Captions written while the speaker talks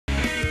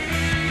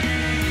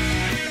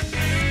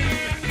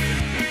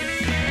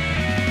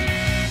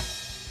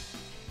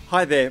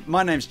Hi there,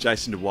 my name's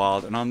Jason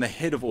Wilde and I'm the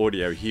Head of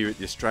Audio here at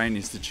the Australian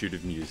Institute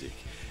of Music.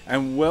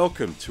 And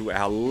welcome to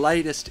our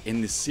latest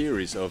in this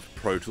series of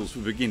Pro Tools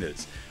for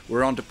Beginners.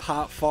 We're on to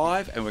part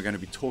 5 and we're going to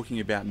be talking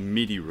about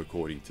MIDI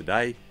recording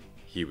today.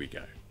 Here we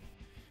go.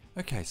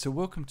 Okay, so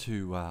welcome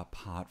to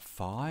part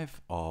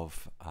 5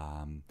 of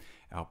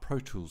our Pro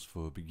Tools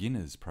for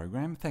Beginners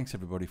program. Thanks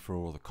everybody for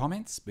all the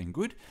comments, been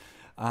good.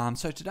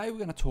 So today we're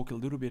going to talk a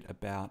little bit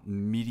about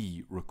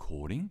MIDI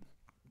recording.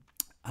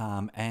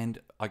 And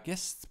I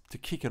guess to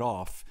kick it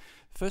off,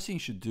 the first thing you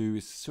should do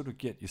is sort of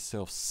get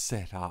yourself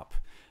set up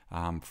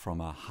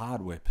from a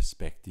hardware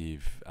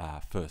perspective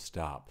first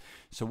up.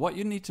 So what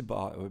you need to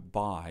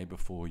buy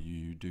before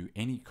you do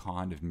any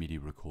kind of MIDI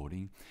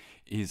recording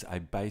is a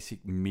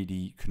basic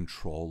MIDI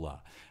controller.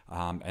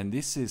 And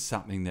this is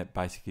something that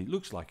basically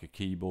looks like a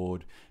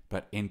keyboard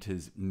but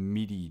enters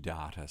MIDI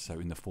data, so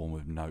in the form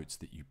of notes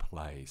that you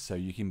play. So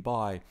you can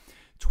buy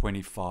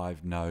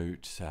 25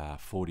 note,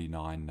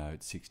 49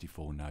 note,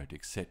 64 note,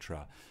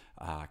 etc.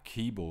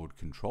 Keyboard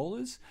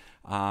controllers,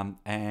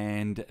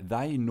 and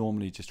they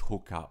normally just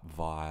hook up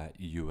via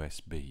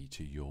USB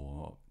to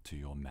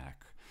your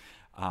Mac.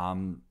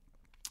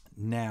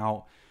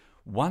 Now,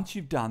 once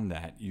you've done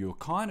that, you're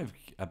kind of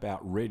about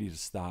ready to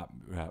start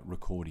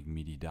recording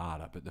MIDI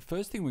data. But the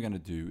first thing we're going to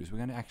do is we're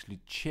going to actually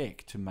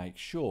check to make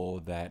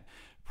sure that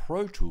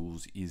Pro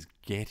Tools is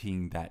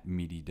getting that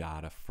MIDI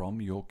data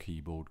from your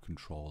keyboard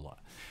controller.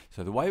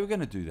 So the way we're going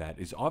to do that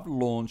is I've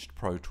launched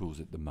Pro Tools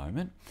at the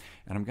moment,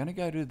 and I'm going to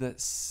go to the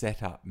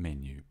Setup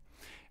menu,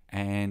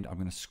 and I'm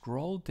going to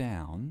scroll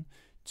down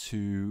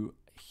to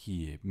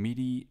here,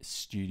 MIDI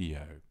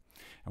Studio.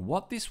 And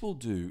what this will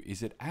do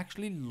is it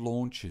actually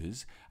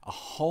launches a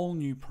whole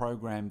new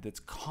program that's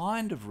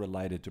kind of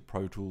related to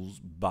Pro Tools,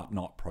 but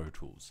not Pro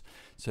Tools.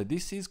 So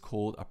this is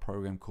called a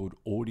program called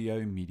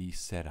Audio MIDI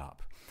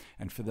Setup.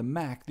 And for the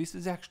Mac, this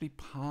is actually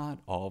part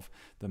of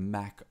the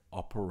Mac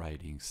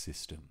operating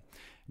system.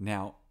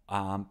 Now,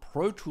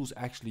 Pro Tools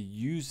actually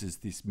uses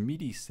this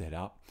MIDI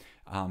setup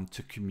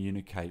to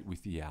communicate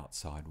with the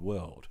outside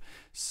world.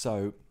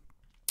 So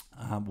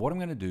what I'm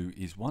going to do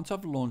is once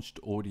I've launched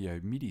Audio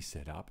MIDI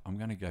Setup, I'm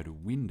going to go to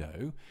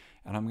Window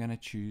and I'm going to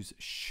choose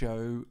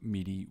Show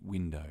MIDI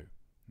Window.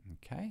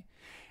 Okay,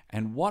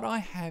 and what I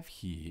have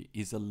here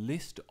is a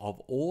list of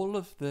all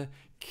of the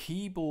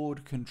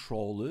keyboard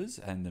controllers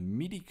and the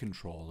MIDI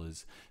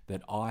controllers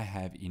that I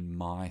have in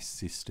my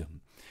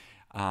system.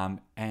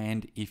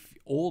 And if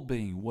all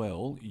being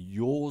well,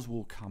 yours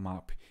will come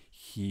up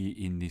here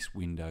in this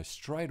window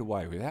straight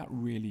away without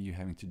really you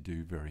having to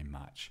do very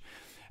much.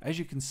 As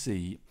you can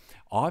see,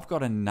 I've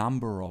got a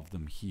number of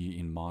them here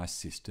in my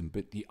system,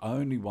 but the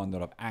only one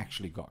that I've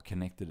actually got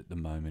connected at the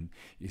moment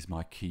is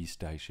my key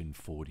station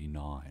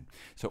 49.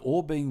 So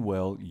all being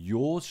well,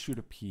 yours should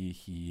appear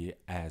here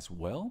as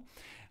well.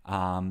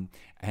 And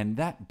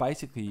that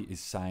basically is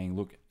saying,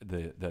 look,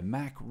 the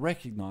Mac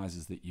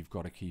recognizes that you've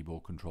got a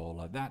keyboard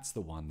controller. That's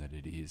the one that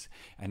it is.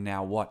 And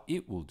now what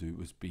it will do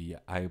is be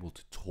able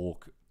to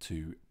talk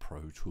to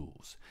Pro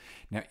Tools.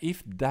 Now,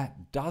 if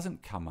that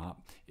doesn't come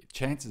up,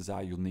 chances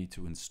are you'll need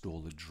to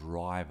install a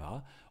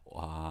driver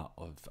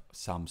of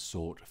some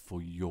sort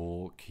for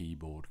your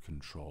keyboard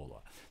controller.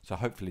 So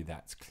hopefully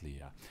that's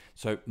clear.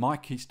 So my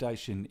key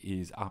station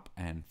is up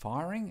and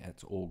firing.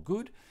 That's all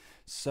good.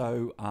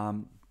 So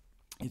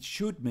it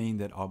should mean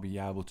that I'll be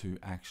able to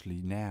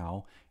actually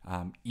now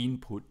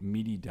input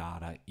MIDI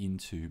data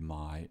into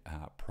my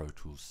Pro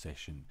Tools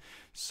session.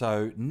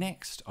 So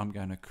next I'm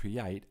going to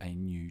create a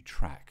new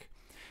track.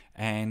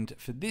 And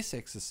for this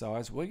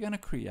exercise, we're going to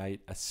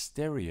create a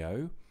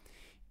stereo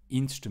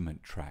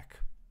instrument track.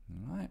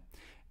 All right.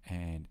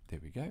 And there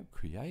we go,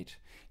 create.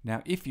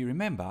 Now, if you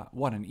remember,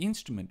 what an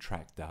instrument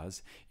track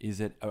does is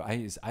it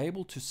is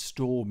able to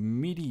store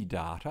MIDI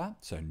data,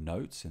 so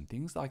notes and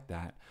things like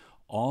that,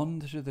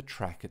 onto the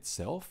track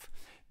itself.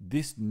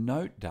 This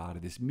note data,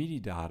 this MIDI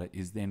data,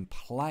 is then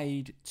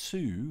played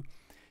to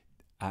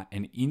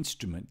an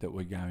instrument that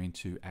we're going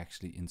to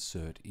actually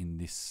insert in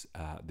this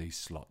these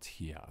slots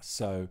here.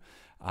 So,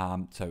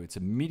 so it's a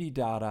MIDI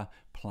data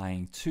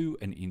playing to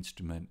an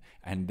instrument,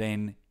 and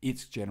then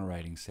it's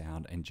generating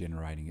sound and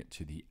generating it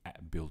to the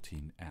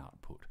built-in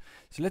output.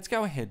 So let's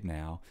go ahead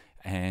now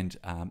and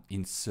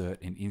insert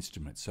an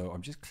instrument. So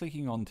I'm just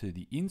clicking onto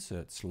the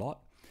insert slot.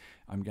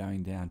 I'm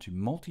going down to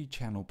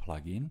multi-channel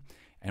plugin,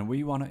 and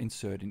we want to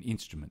insert an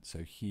instrument.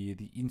 So here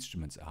the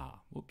instruments are,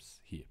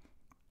 whoops, here.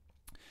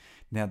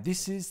 Now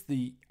this is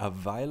the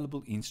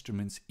available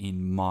instruments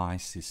in my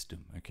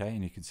system, okay?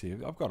 And you can see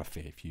I've got a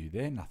fair few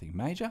there, nothing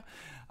major.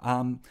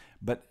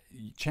 But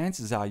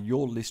chances are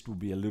your list will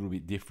be a little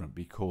bit different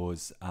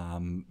because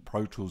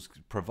Pro Tools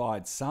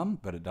provides some,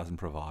 but it doesn't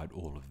provide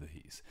all of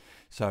these.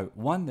 So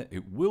one that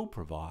it will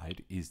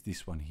provide is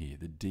this one here,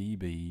 the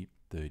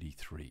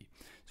DB33.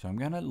 So I'm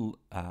going to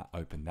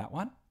open that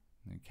one.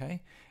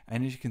 Okay,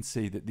 and as you can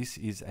see that this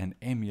is an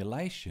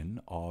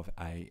emulation of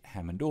a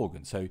Hammond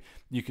organ. So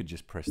you could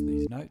just press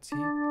these notes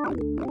here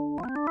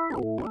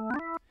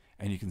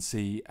and you can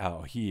see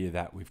or hear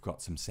that we've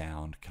got some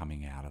sound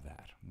coming out of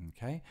that.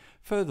 Okay.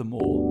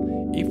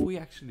 Furthermore, if we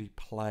actually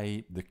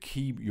play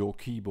your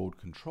keyboard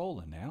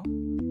controller now,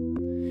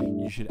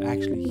 you should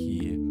actually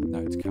hear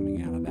notes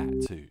coming out of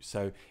that too.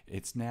 So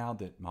it's now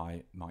that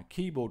my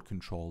keyboard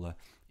controller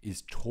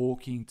is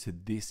talking to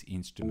this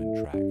instrument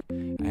track,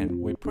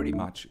 and we pretty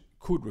much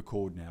could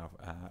record now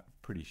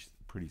pretty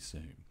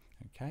soon.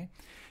 Okay.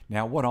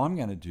 Now what I'm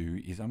going to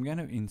do is I'm going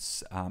to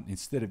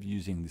instead of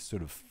using this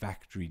sort of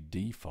factory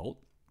default,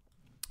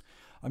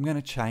 I'm going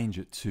to change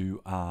it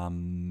to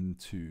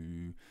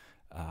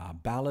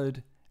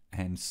ballad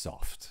and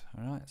soft.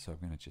 All right, so I'm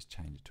going to just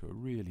change it to a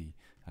really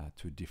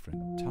to a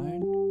different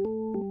tone,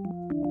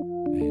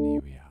 and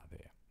here we are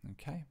there.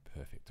 Okay,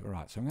 perfect. All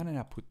right, so I'm going to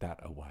now put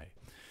that away.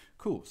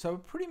 Cool. So we're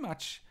pretty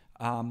much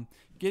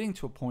getting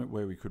to a point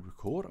where we could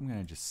record. I'm going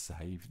to just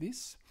save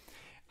this.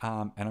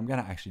 And I'm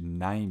going to actually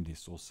name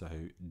this also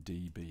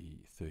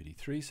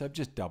DB33. So I've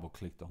just double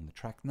clicked on the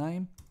track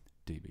name,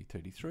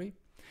 DB33.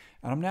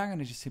 And I'm now going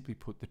to just simply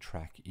put the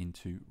track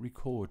into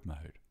record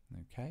mode.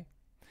 Okay.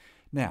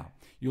 Now,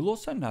 you'll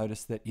also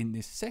notice that in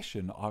this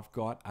session, I've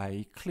got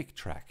a click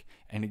track.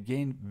 And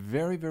again,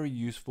 very, very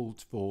useful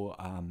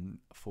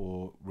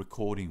for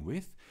recording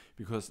with,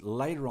 because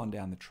later on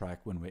down the track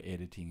when we're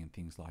editing and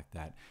things like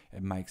that,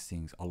 it makes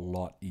things a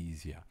lot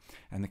easier.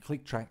 And the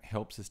click track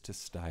helps us to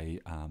stay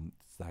on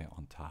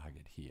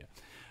target here.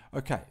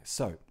 Okay,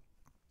 so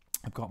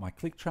I've got my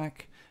click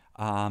track.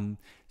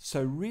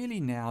 So really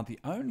now the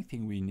only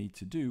thing we need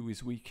to do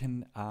is we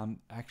can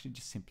actually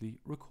just simply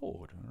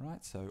record. All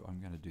right, so I'm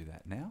going to do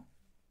that now.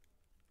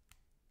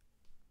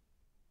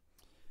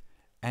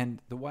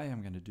 And the way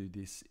I'm going to do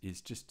this is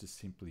just to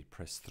simply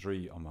press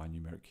 3 on my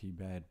numeric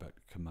keypad, but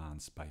Command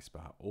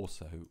Spacebar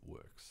also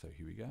works. So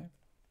here we go.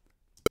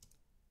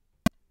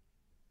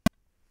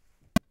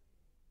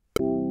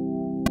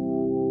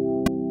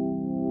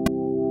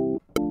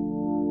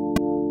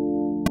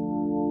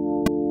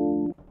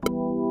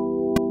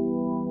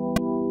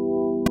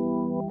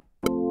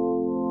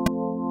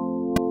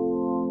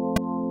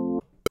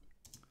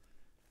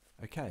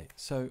 Okay,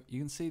 so you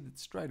can see that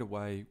straight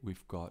away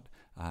we've got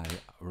a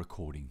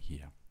recording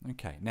here.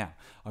 Okay, now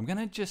I'm going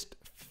to just,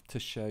 to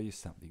show you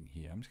something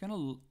here, I'm just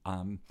going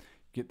to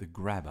get the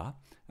grabber.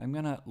 I'm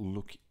going to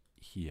look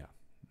here.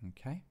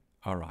 Okay,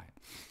 all right.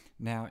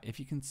 Now, if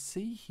you can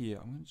see here,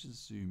 I'm going to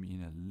just zoom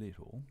in a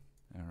little.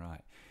 All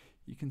right,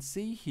 you can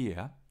see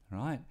here,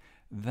 right,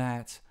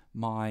 that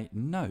my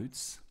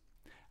notes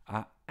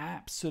are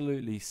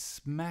absolutely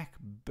smack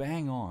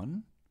bang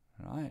on,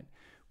 right,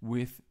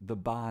 with the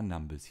bar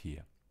numbers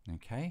here.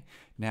 Okay,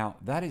 now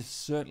that is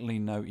certainly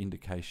no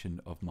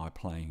indication of my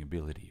playing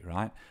ability,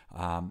 right?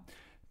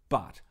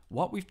 But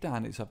what we've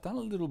done is I've done a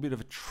little bit of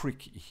a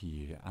trick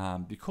here.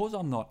 Because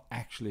I'm not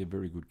actually a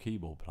very good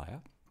keyboard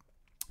player,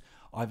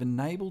 I've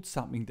enabled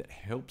something that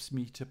helps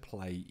me to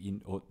play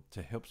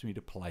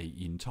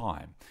in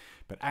time.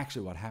 But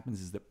actually what happens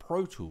is that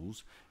Pro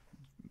Tools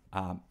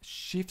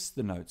shifts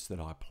the notes that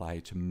I play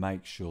to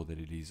make sure that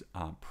it is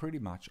pretty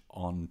much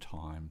on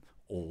time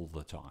all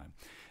the time.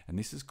 And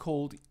this is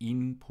called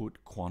input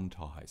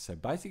quantize. So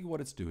basically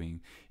what it's doing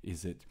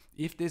is that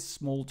if there's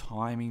small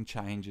timing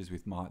changes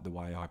with the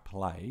way I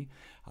play,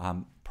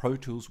 Pro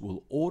Tools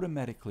will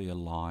automatically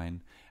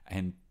align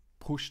and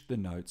push the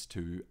notes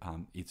to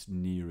its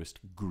nearest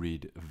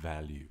grid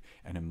value.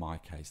 And in my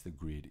case, the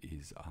grid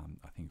is,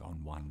 I think,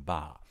 on 1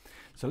 bar.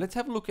 So let's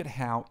have a look at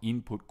how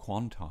input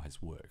quantize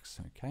works,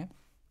 okay?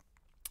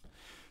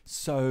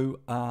 So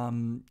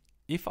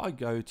if I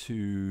go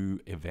to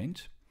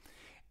Event,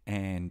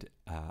 and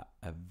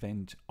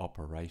event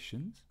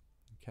operations,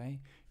 okay,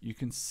 you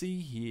can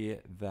see here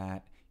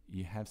that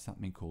you have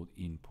something called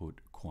input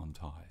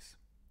quantize,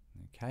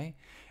 okay,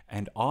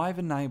 and I've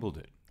enabled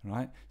it,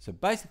 right? So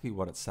basically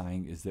what it's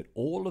saying is that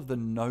all of the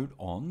note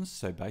ons,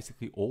 so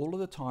basically all of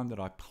the time that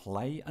I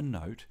play a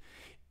note,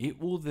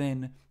 it will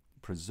then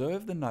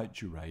preserve the note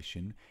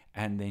duration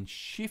and then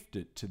shift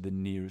it to the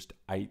nearest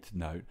 8th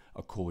note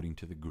according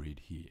to the grid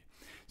here.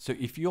 So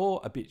if you're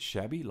a bit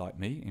shabby like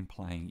me in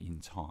playing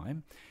in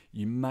time,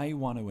 you may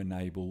want to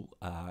enable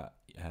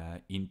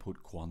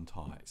input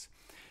quantize.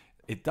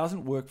 It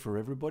doesn't work for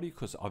everybody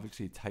because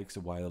obviously it takes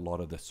away a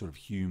lot of the sort of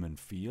human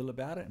feel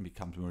about it and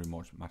becomes very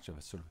much of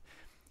a sort of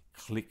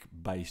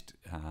click-based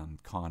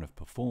kind of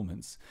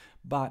performance,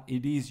 but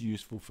it is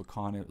useful for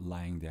kind of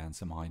laying down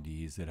some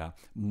ideas that are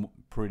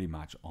pretty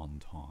much on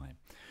time.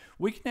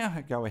 We can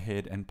now go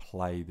ahead and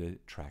play the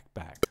track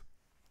back.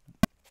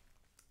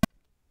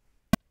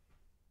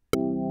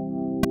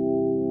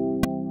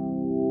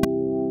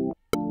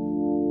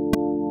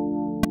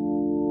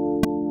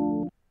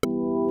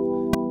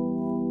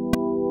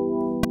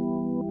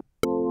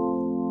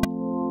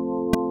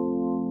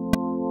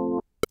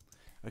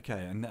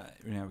 Okay, and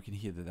now we can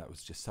hear that that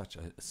was just such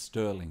a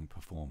sterling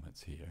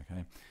performance here.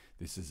 Okay,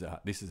 this is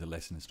a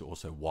lesson as to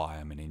also why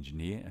I'm an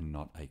engineer and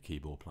not a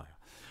keyboard player.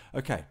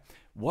 Okay,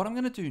 what I'm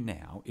going to do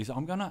now is I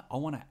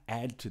want to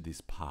add to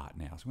this part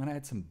now. So I'm going to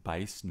add some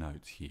bass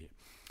notes here.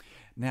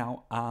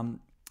 Now,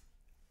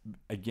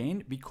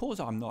 again,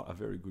 because I'm not a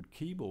very good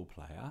keyboard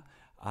player,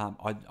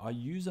 I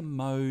use a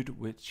mode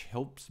which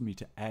helps me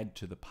to add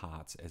to the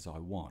parts as I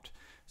want.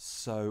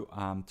 So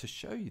to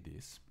show you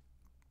this,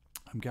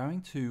 I'm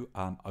going to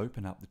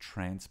open up the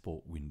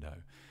transport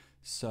window.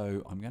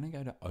 So I'm going to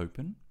go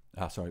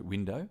to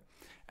window,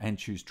 and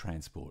choose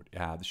transport.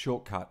 The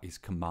shortcut is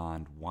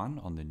Command 1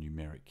 on the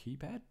numeric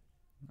keypad.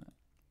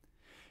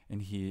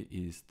 And here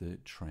is the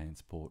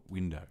transport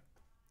window.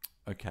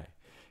 Okay,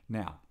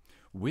 now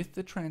with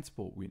the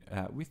transport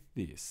with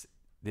this,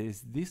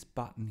 there's this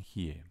button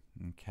here.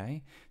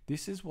 Okay,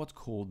 this is what's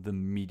called the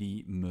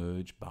MIDI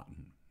merge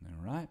button.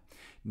 All right,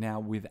 now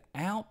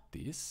without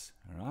this,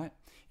 all right,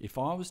 if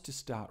I was to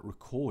start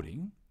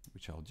recording,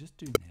 which I'll just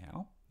do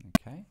now,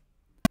 okay,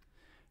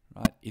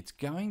 right, it's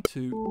going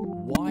to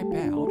wipe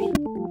out,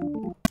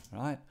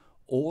 right,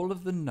 all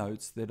of the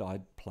notes that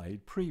I'd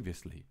played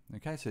previously.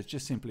 Okay, so it's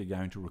just simply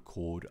going to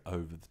record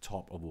over the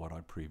top of what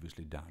I'd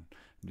previously done.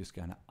 I'm just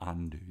going to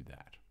undo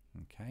that.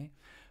 Okay,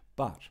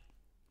 but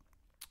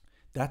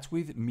that's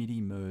with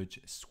MIDI merge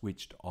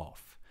switched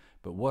off.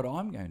 But what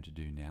I'm going to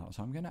do now is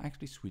I'm going to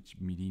actually switch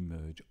MIDI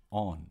merge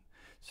on.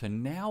 So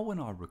now when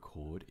I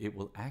record, it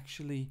will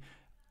actually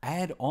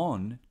add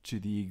on to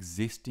the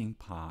existing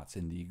parts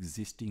and the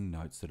existing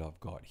notes that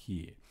I've got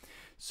here.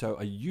 So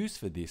a use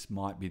for this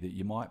might be that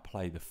you might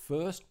play the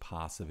first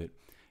pass of it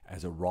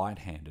as a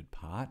right-handed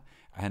part,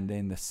 and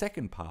then the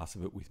second pass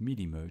of it with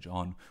MIDI merge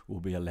on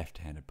will be a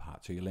left-handed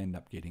part. So you'll end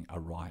up getting a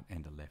right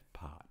and a left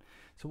part.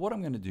 So what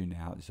I'm going to do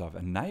now is I've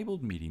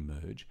enabled MIDI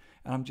merge,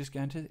 and I'm just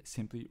going to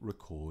simply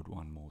record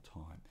one more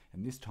time,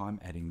 and this time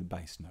adding the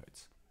bass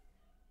notes.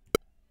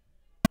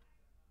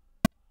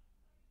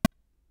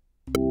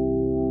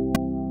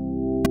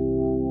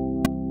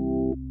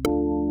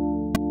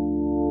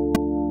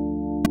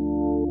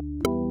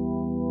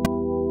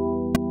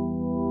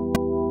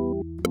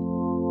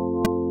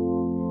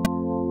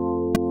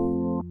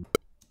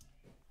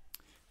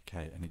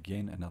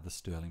 Again, another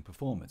sterling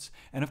performance.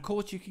 And of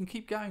course you can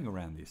keep going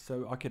around this.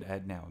 So I could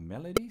add now a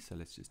melody, so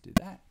let's just do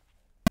that.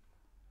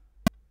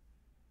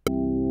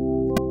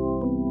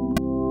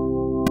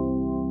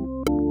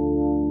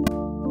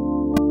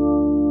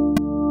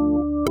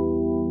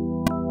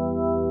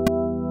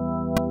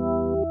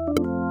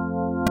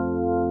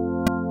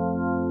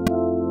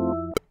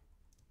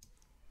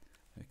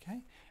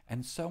 Okay,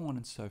 and so on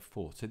and so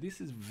forth. So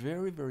this is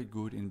very, very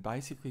good in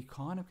basically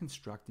kind of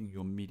constructing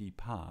your MIDI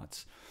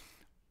parts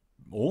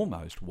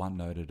almost one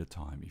note at a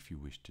time if you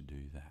wish to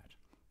do that.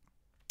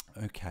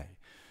 Okay,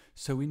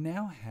 so we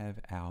now have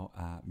our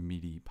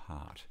MIDI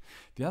part.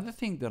 The other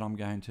thing that I'm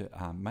going to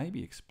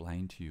maybe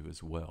explain to you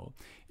as well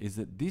is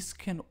that this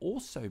can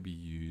also be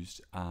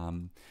used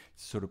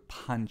sort of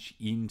punch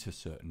into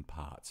certain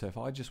parts. So if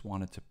I just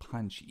wanted to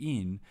punch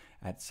in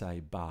at say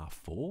bar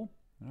 4,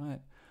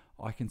 right,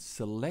 I can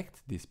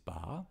select this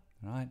bar,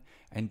 right,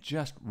 and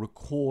just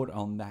record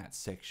on that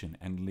section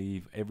and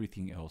leave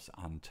everything else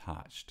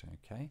untouched.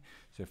 Okay,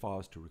 so if I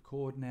was to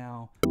record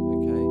now,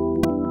 okay,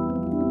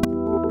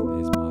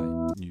 there's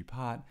my new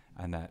part,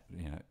 and that,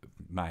 you know,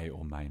 may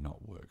or may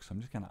not work. So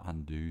I'm just going to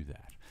undo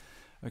that.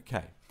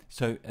 Okay,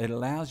 so it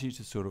allows you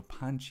to sort of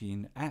punch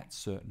in at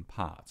certain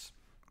parts.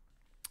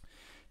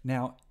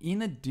 Now,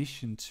 in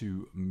addition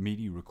to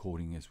MIDI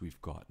recording as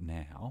we've got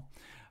now,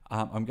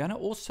 I'm going to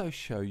also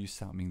show you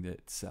something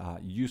that's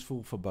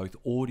useful for both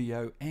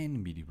audio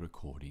and MIDI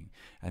recording,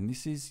 and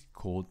this is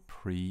called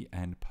pre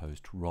and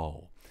post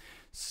roll.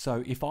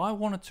 So if I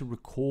wanted to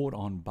record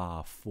on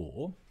bar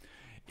 4,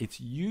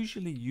 it's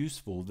usually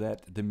useful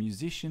that the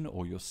musician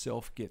or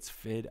yourself gets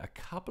fed a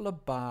couple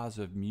of bars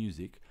of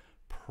music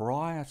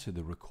prior to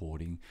the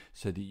recording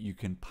so that you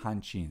can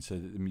punch in, so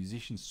that the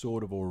musician's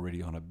sort of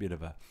already on a bit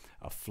of a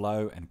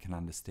flow and can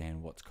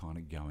understand what's kind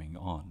of going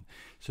on.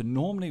 So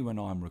normally when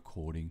I'm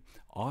recording,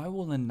 I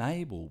will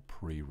enable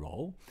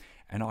pre-roll,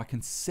 and I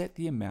can set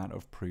the amount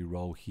of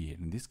pre-roll here.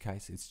 In this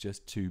case, it's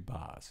just 2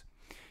 bars.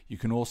 You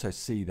can also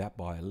see that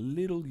by a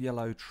little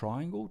yellow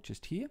triangle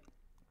just here.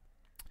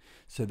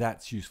 So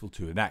that's useful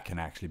too, and that can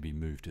actually be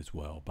moved as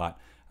well. But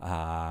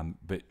I'm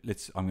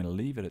going to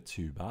leave it at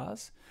 2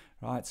 bars,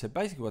 right? So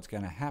basically, what's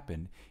going to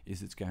happen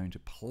is it's going to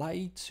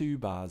play 2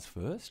 bars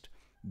first,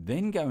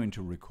 then go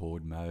into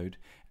record mode,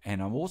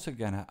 and I'm also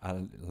going to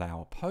allow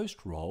a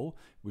post roll,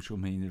 which will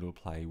mean it'll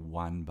play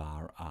 1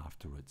 bar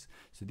afterwards.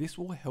 So this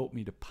will help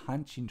me to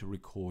punch into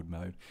record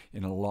mode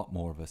in a lot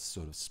more of a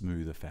sort of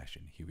smoother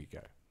fashion. Here we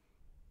go.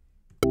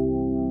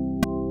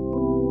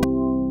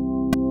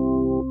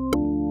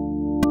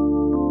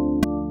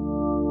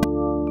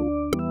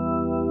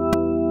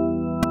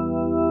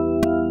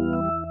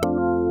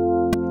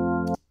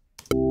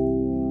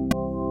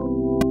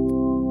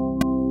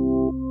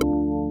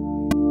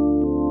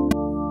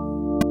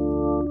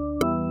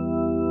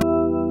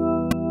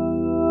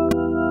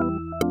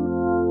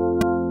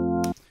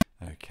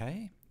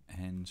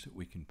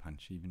 We can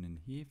punch even in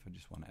here. If I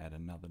just want to add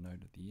another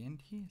note at the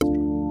end here, let's try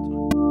one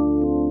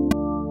more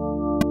time.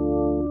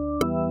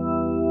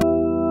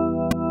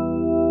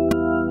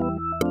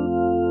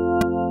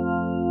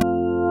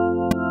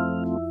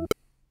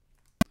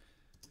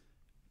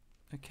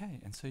 Okay,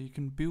 and so you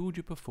can build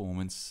your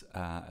performance,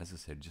 as I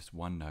said, just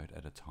one note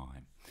at a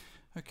time.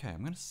 Okay,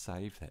 I'm going to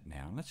save that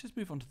now. Let's just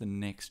move on to the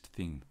next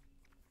thing.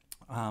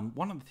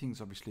 One of the things,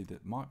 obviously,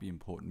 that might be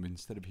important,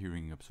 instead of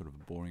hearing a sort of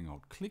a boring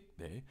old click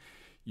there,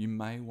 you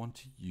may want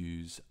to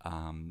use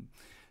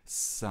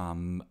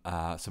some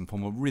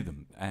form of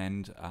rhythm.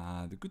 And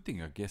the good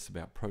thing, I guess,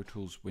 about Pro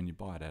Tools when you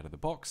buy it out of the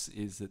box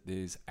is that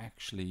there's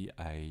actually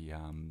a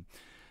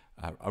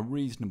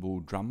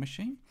reasonable drum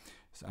machine,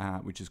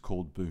 which is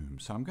called Boom.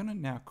 So I'm going to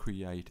now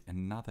create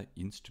another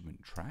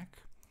instrument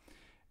track,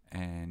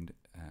 and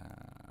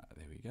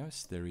there we go,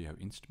 stereo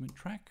instrument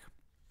track.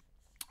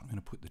 I'm going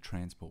to put the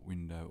transport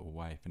window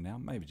away for now,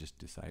 maybe just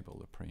disable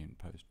the pre and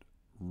post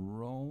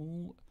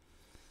roll.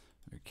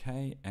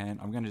 Okay, and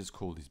I'm going to just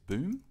call this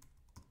Boom.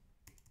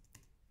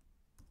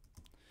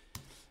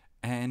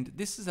 And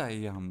this is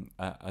a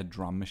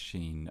drum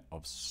machine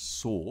of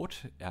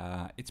sort.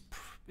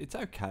 It's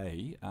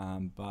okay,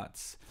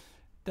 but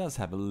does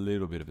have a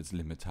little bit of its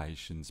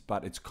limitations,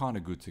 but it's kind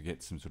of good to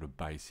get some sort of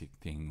basic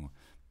thing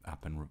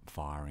up and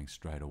firing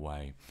straight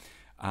away.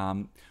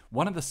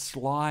 One of the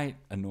slight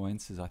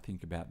annoyances I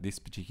think about this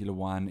particular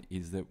one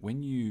is that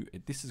when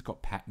this has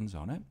got patterns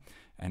on it,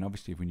 and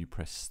obviously when you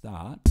press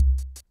start,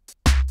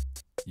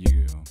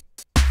 you're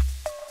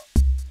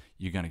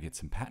going to get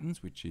some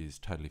patterns, which is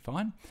totally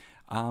fine.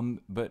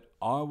 But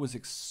I was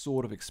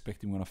sort of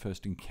expecting when I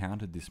first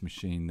encountered this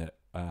machine that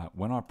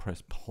when I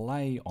press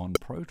play on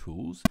Pro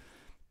Tools,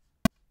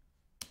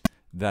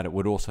 that it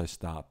would also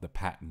start the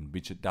pattern,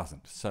 which it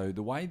doesn't. So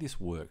the way this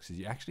works is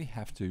you actually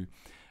have to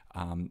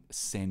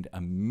send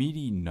a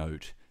MIDI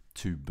note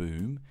to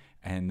Boom,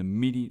 and the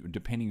MIDI,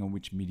 depending on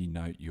which MIDI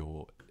note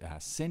you're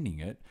sending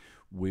it,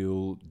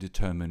 will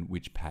determine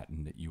which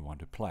pattern that you want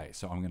to play.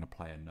 So I'm going to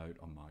play a note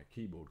on my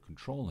keyboard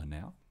controller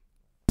now,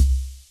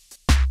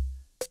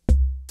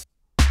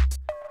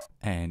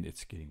 and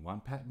it's getting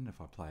one pattern.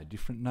 If I play a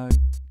different note,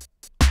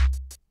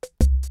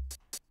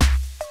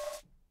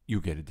 you'll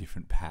get a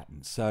different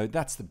pattern. So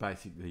that's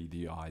basically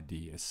the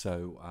idea.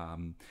 So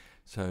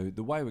so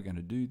the way we're going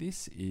to do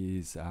this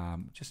is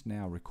just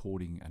now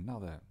recording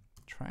another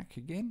track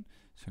again.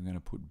 So I'm going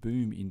to put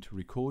Boom into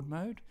record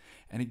mode,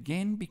 and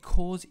again,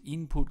 because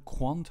input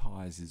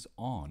quantize is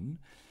on,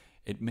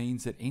 it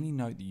means that any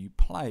note that you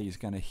play is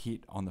going to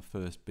hit on the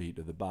first beat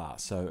of the bar.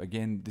 So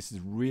again, this is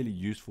really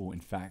useful,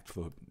 in fact,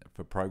 for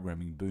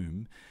programming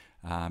Boom,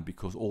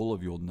 because all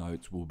of your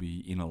notes will be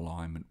in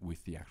alignment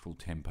with the actual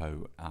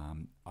tempo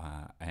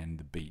and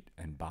the beat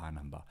and bar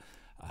number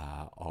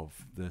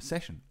of the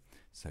session.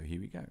 So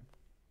here we go.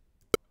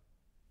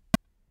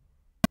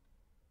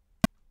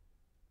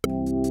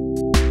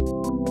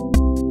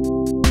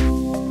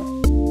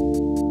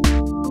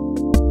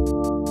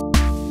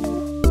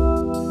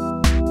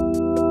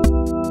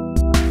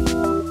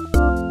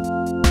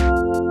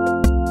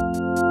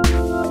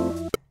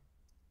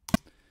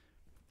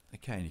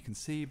 Okay, and you can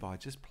see by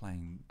just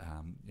playing,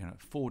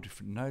 4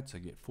 different notes, I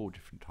get 4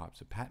 different types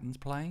of patterns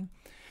playing.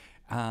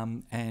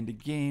 And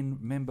again,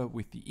 remember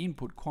with the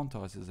input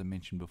quantize, as I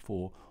mentioned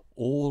before,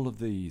 all of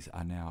these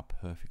are now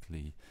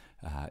perfectly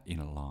in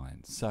a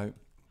line. So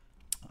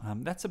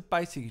that's a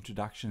basic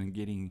introduction and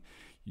getting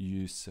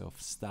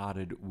yourself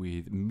started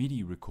with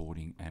MIDI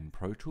recording and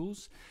Pro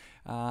Tools.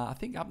 I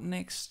think up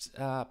next,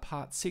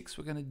 part 6,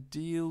 we're going to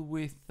deal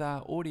with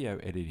audio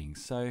editing.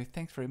 So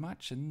thanks very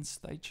much and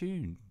stay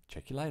tuned.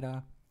 Check you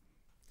later.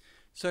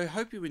 So I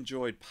hope you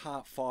enjoyed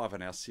part 5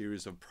 in our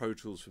series of Pro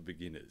Tools for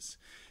Beginners.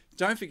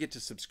 Don't forget to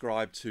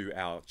subscribe to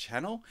our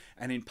channel,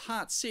 and in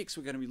part 6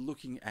 we're going to be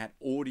looking at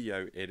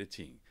audio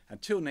editing.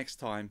 Until next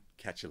time,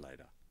 catch you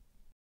later.